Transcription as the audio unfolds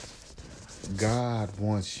God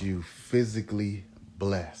wants you physically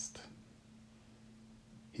blessed.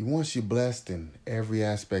 He wants you blessed in every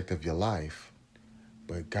aspect of your life,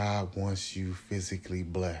 but God wants you physically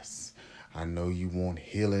blessed. I know you want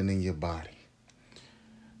healing in your body.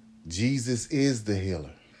 Jesus is the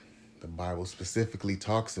healer. The Bible specifically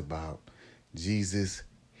talks about Jesus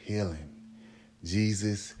healing.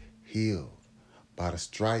 Jesus healed. By the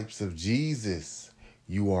stripes of Jesus,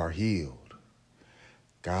 you are healed.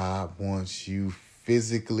 God wants you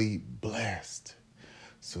physically blessed.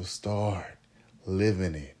 So start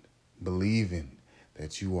living it, believing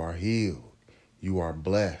that you are healed, you are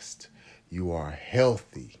blessed, you are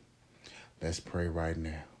healthy. Let's pray right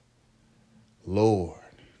now. Lord,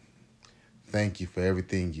 thank you for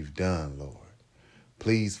everything you've done, Lord.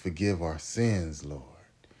 Please forgive our sins, Lord.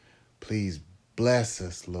 Please bless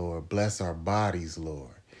us, Lord. Bless our bodies,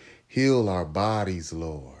 Lord. Heal our bodies,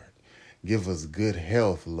 Lord. Give us good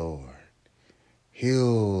health, Lord.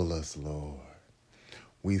 Heal us, Lord.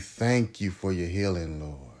 We thank you for your healing,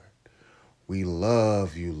 Lord. We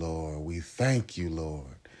love you, Lord. We thank you, Lord.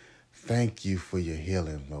 Thank you for your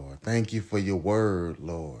healing, Lord. Thank you for your word,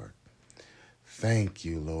 Lord. Thank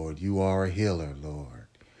you, Lord. You are a healer, Lord.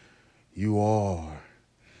 You are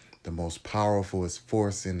the most powerful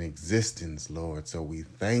force in existence, Lord. So we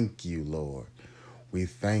thank you, Lord. We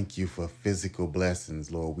thank you for physical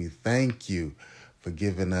blessings, Lord. We thank you for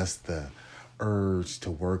giving us the urge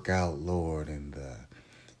to work out, Lord, and the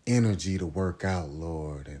energy to work out,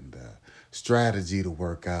 Lord, and the strategy to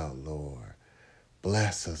work out, Lord.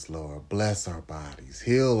 Bless us, Lord. Bless our bodies.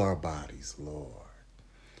 Heal our bodies, Lord.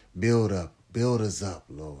 Build us up,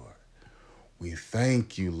 Lord. We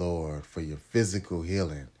thank you, Lord, for your physical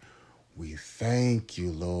healing. We thank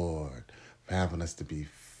you, Lord, for having us to be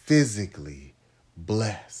physically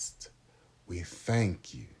blessed. We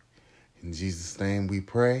thank you. In Jesus' name we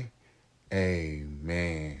pray.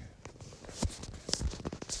 Amen.